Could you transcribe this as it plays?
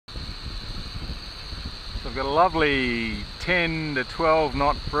I've got a lovely 10 to 12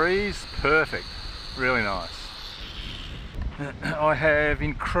 knot breeze, perfect, really nice. I have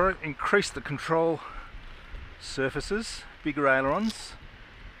increased the control surfaces, bigger ailerons,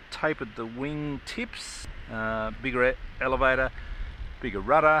 tapered the wing tips, bigger elevator, bigger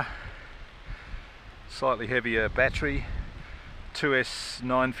rudder, slightly heavier battery,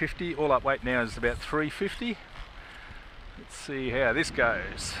 2S950, all up weight now is about 350. Let's see how this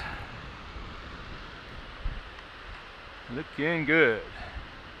goes. Looking good.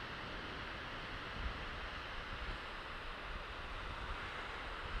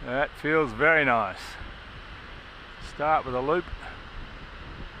 That feels very nice. Start with a loop.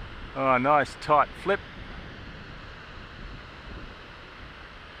 Oh, nice tight flip.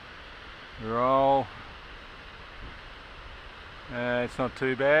 Roll. It's not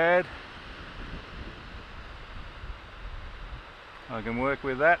too bad. I can work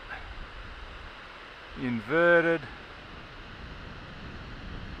with that. Inverted.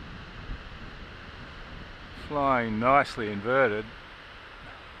 Flying nicely inverted.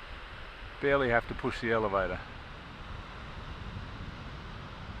 Barely have to push the elevator.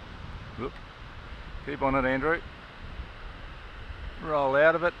 Whoop. Keep on it, Andrew. Roll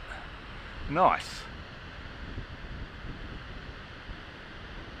out of it. Nice.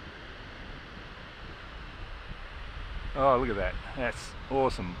 Oh, look at that. That's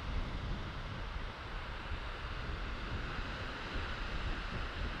awesome.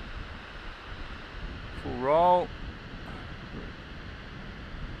 Full roll.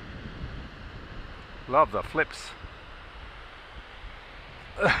 Love the flips.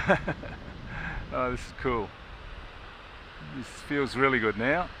 Oh, this is cool. This feels really good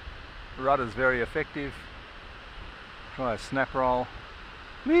now. Rudder's very effective. Try a snap roll.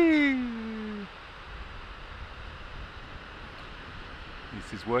 Whee!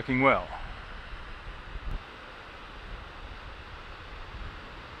 This is working well.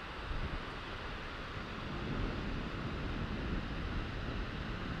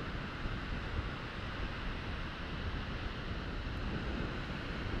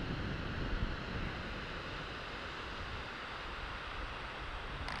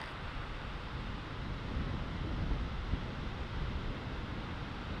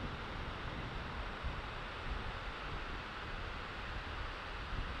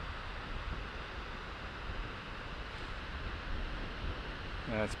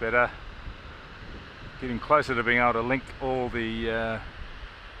 That's better. Getting closer to being able to link all the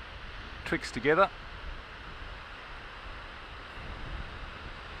tricks together.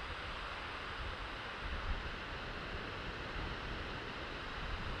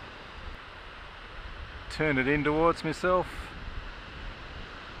 Turn it in towards myself.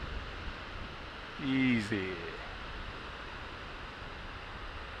 Easy.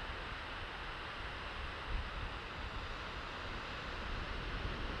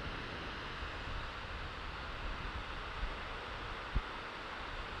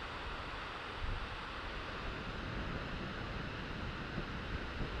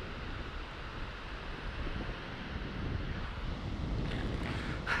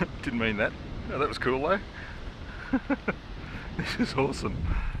 Didn't mean that. Oh, that was cool though. This is awesome.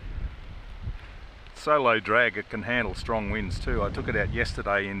 So low drag it can handle strong winds too. I took it out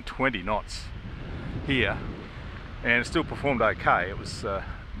yesterday in 20 knots here and it still performed okay. It was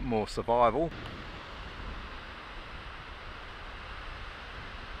more survival.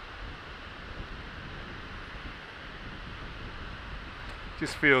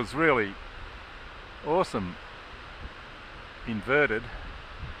 Just feels really awesome. Inverted.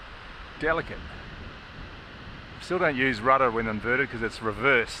 Delicate. Still don't use rudder when inverted because it's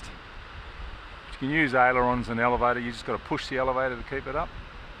reversed. But you can use ailerons and elevator, you just got to push the elevator to keep it up.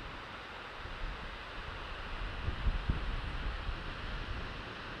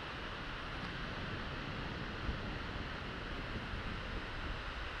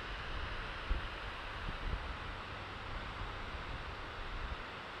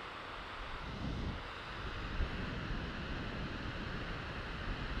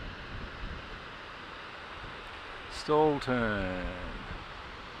 Stall turn,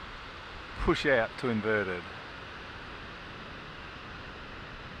 push out to inverted,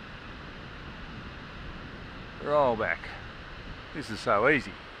 roll back. This is so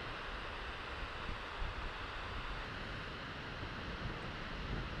easy.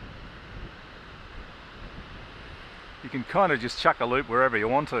 You can kind of just chuck a loop wherever you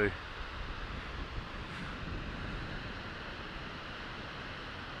want to.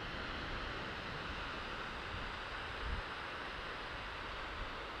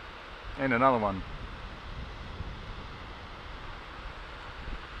 And another one.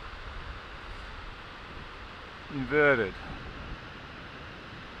 Inverted.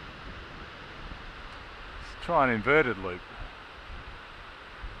 Let's try an inverted loop.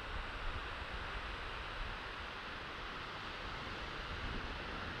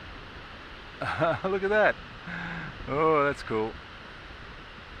 Look at that. Oh, that's cool.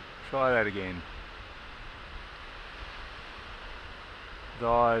 Try that again.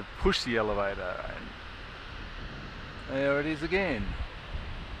 Dive, push the elevator, and there it is again.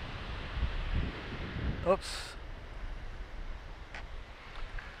 Oops.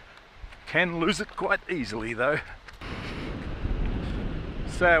 Can lose it quite easily though.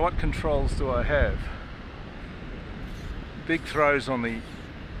 So what controls do I have? Big throws on the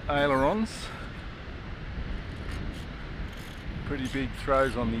ailerons. Pretty big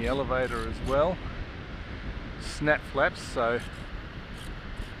throws on the elevator as well. Snap flaps, so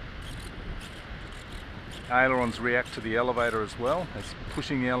ailerons react to the elevator as well. It's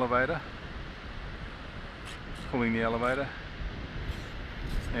pushing the elevator, pulling the elevator,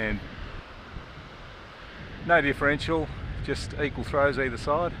 and no differential, just equal throws either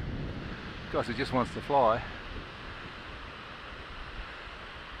side. Gosh, it just wants to fly.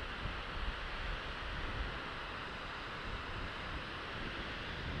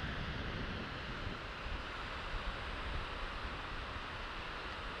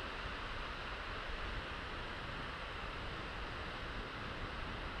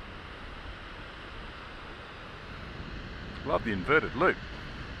 Love the inverted loop.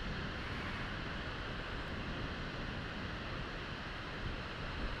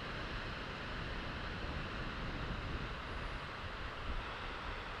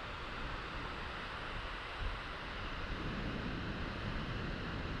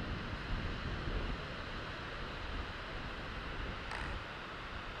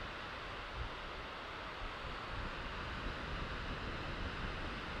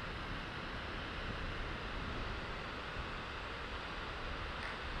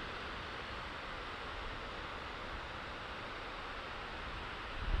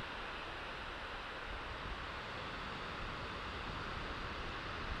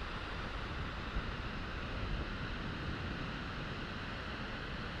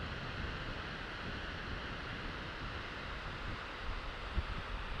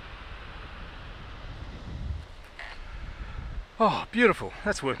 Oh, beautiful.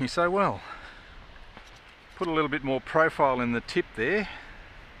 That's working so well. Put a little bit more profile in the tip there.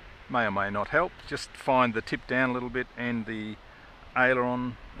 May or may not help. Just find the tip down a little bit and the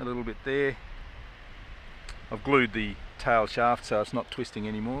aileron a little bit there. I've glued the tail shaft so it's not twisting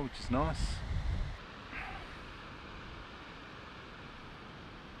anymore, which is nice.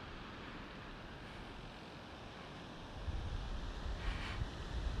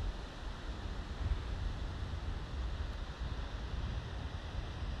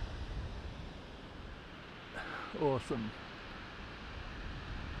 Awesome.